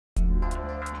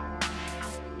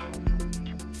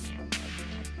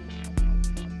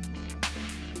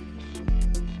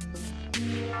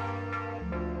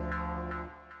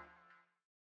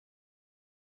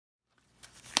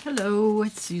Hello,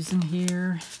 it's Susan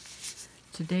here.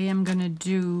 Today I'm going to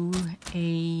do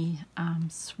a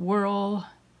swirl.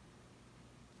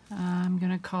 I'm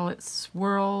going to call it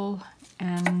swirl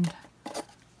and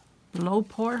low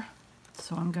pour.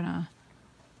 So I'm going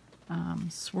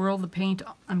to swirl the paint.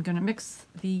 I'm going to mix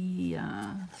the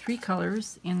three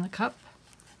colors in the cup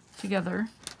together,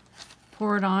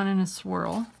 pour it on in a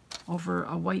swirl over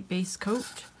a white base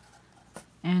coat,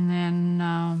 and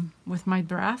then with my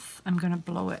breath I'm going to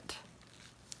blow it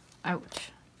out.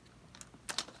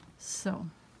 So,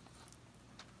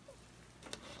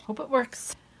 hope it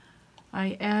works.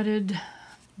 I added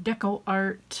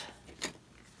DecoArt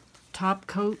Top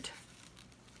Coat,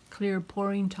 clear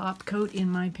pouring top coat in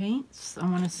my paints. I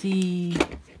want to see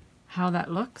how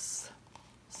that looks,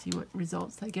 see what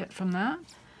results I get from that.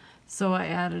 So I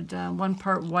added 1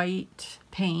 part white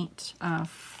paint,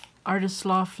 Artist's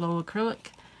Law Flow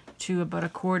Acrylic, to about a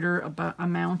quarter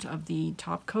amount of the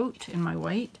top coat in my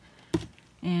white.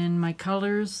 And my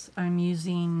colors, I'm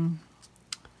using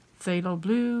Phthalo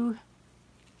blue,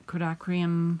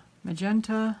 Quinacridone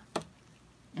magenta,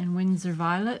 and Windsor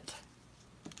violet.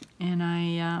 And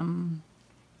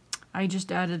I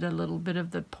just added a little bit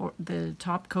of the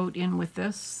top coat in with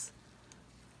this,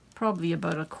 probably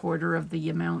about a quarter of the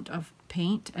amount of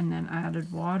paint, and then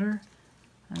added water,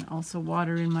 and also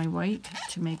water in my white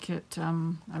to make it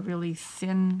a really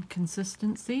thin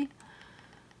consistency.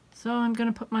 So I'm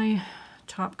going to put my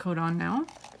top coat on now.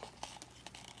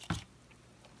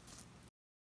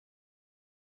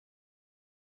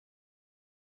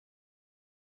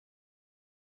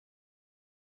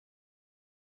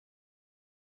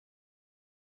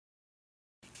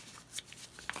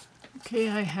 Okay,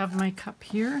 I have my cup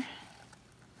here,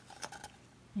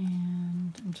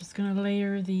 and I'm just going to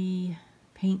layer the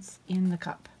paints in the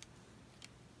cup.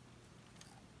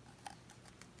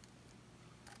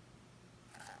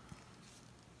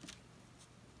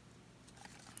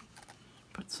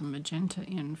 Put some magenta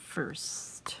in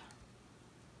first.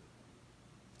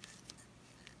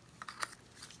 I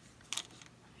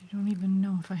don't even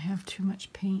know if I have too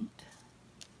much paint.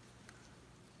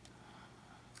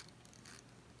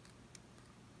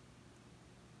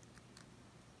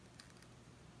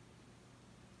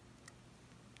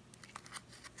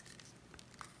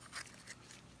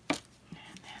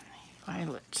 And then the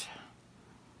violet.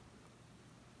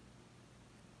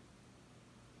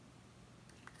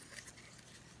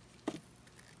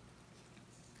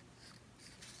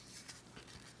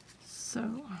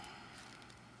 So,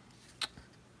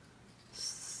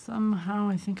 somehow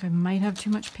I think I might have too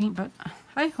much paint, but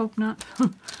I hope not.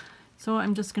 So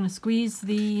I'm just going to squeeze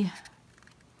the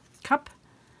cup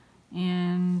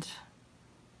and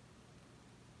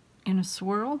in a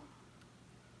swirl.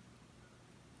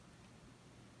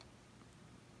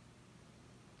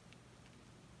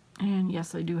 And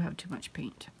yes, I do have too much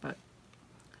paint, but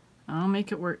I'll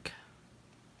make it work.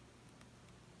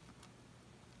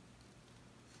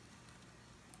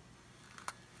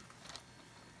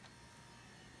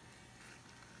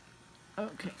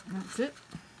 Okay, that's it.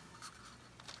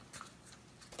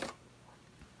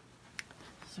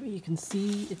 So you can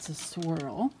see it's a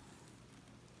swirl.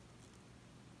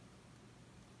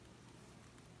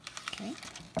 Okay,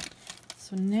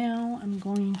 so now I'm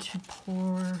going to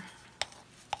pour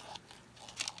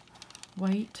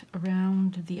white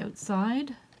around the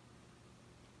outside.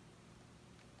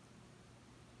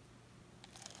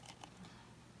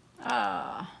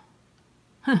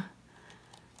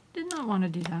 Did not want to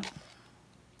do that.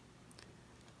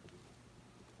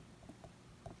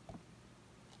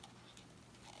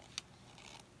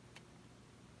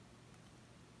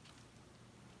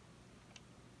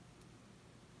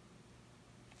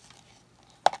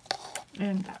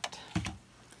 And that.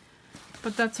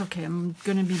 But that's okay. I'm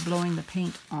going to be blowing the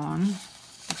paint on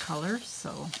the color,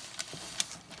 so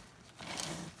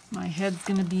my head's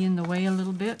going to be in the way a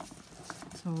little bit,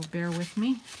 so bear with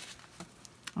me.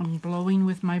 I'm blowing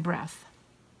with my breath.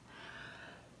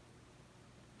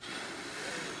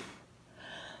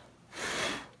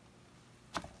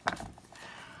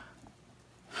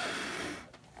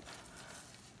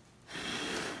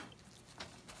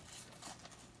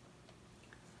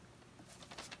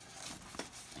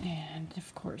 And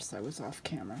of course I was off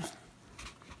camera.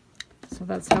 So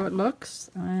that's how it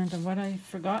looks. And what I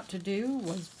forgot to do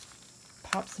was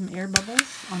pop some air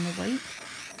bubbles on the white.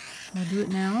 I'll do it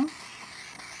now.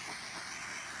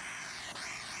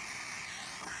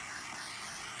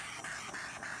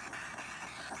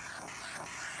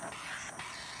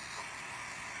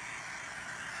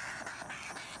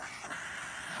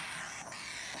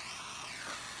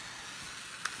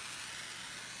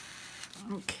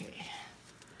 Okay.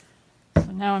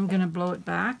 So now I'm going to blow it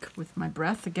back with my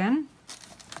breath again.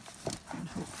 And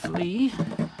hopefully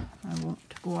I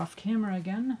won't go off camera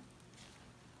again.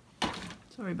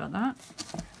 Sorry about that.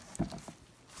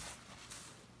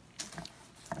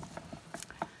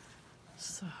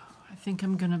 So I think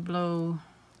I'm going to blow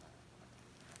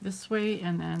this way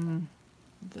and then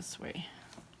this way.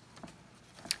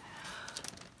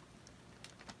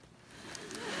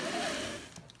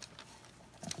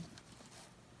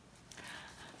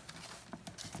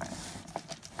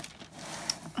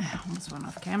 I almost went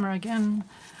off camera again.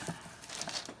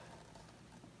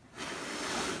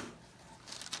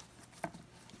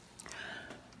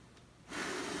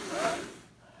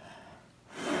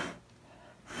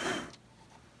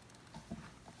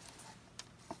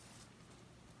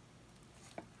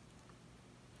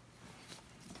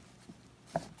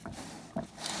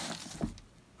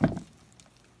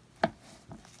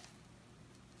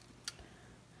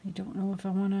 I don't know if I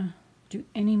want to do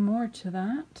any more to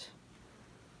that.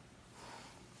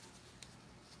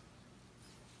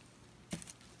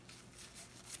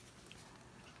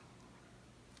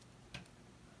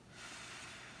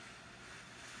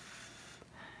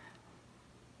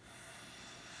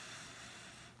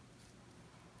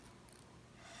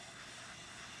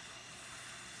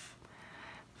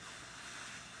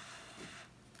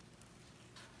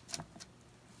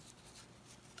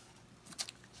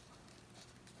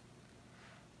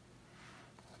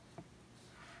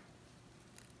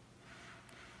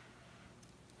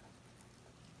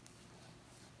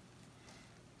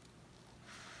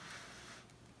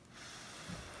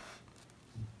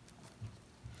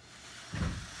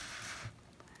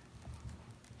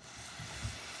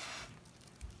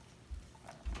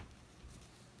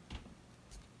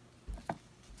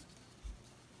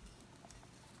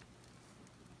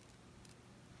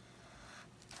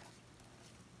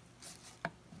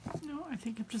 No, I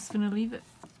think I'm just going to leave it.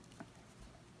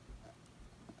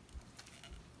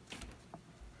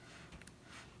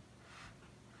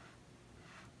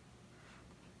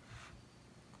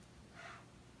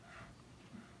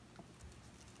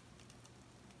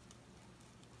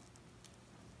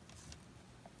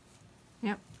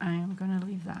 Yep, I am going to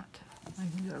leave that. I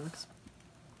think that looks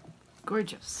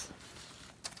gorgeous.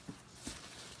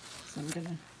 So I'm going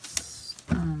to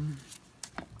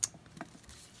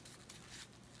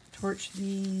torch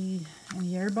any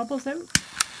air bubbles out.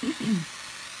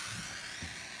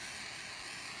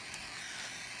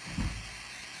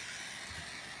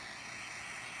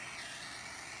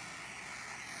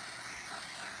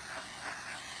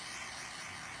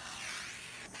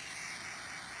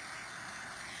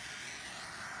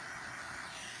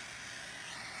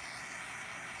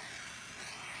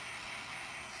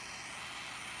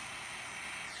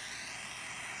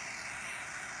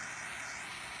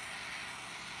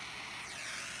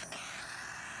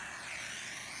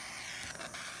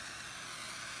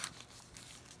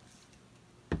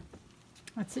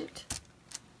 That's it.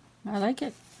 I like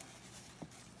it.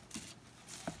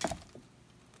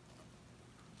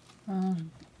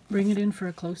 Bring it in for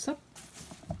a close-up.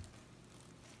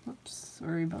 Whoops,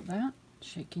 sorry about that.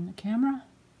 Shaking the camera.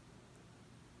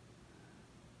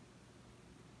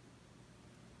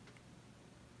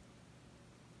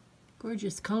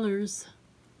 Gorgeous colors.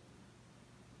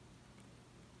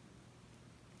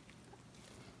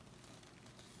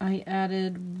 I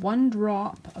added 1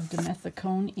 drop of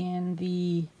dimethecone in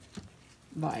the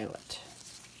violet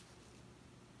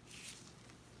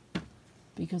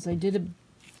because I did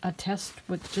a test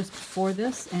with just before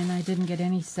this and I didn't get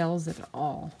any cells at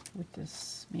all with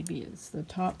this. Maybe it's the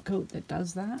top coat that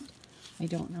does that. I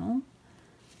don't know,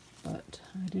 but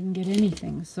I didn't get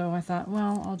anything, so I thought,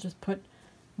 well, I'll just put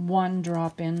 1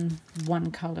 drop in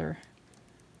 1 color,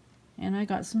 and I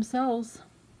got some cells.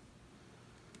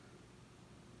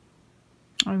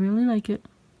 I really like it.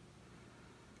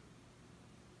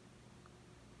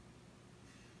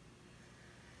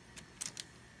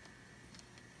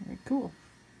 Very cool.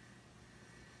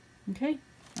 Okay,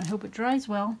 I hope it dries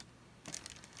well.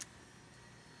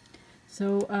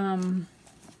 So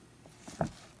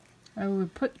I will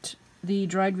put the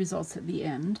dried results at the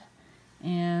end,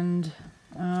 and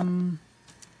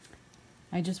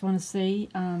I just want to say,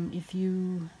 if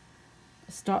you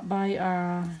stop by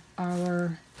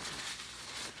our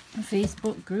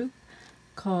Facebook group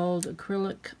called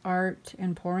Acrylic Art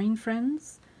and Pouring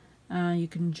Friends, you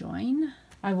can join.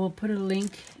 I will put a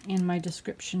link in my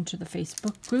description to the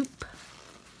Facebook group,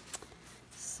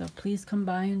 so please come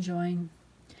by and join.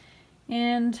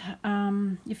 And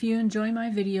if you enjoy my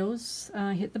videos,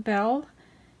 hit the bell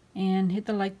and hit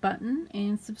the like button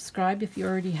and subscribe if you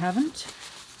already haven't,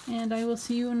 and I will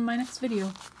see you in my next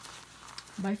video.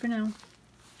 Bye for now.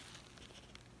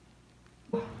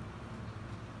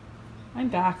 I'm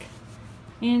back,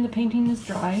 and the painting is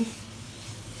dry.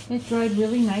 It dried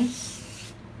really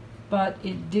nice, but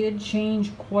it did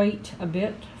change quite a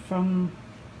bit from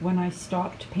when I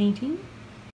stopped painting.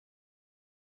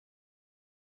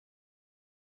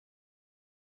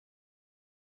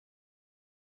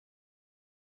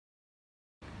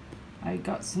 I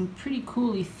got some pretty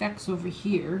cool effects over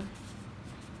here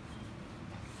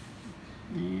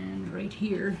and right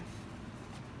here.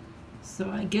 So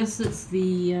I guess it's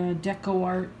the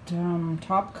DecoArt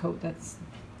top coat that's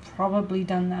probably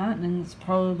done that, and it's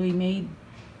probably made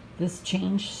this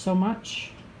change so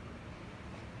much.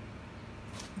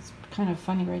 It's kind of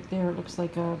funny right there. It looks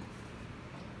like a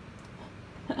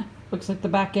looks like the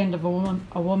back end of a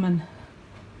woman.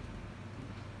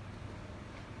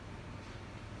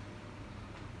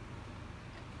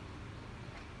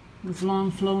 With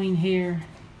long flowing hair.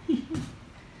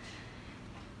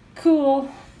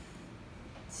 Cool.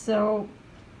 So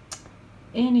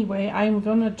anyway, I'm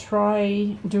gonna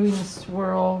try doing a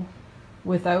swirl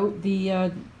without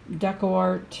the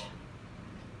DecoArt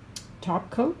top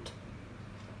coat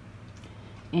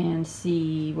and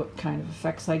see what kind of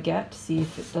effects I get, see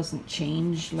if it doesn't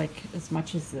change like as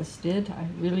much as this did. I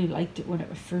really liked it when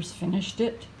I first finished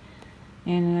it,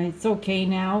 and it's okay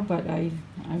now, but I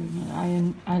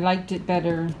liked it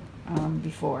better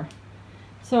before.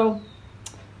 So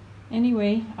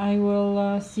anyway, I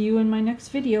will see you in my next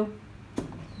video.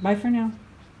 Bye for now.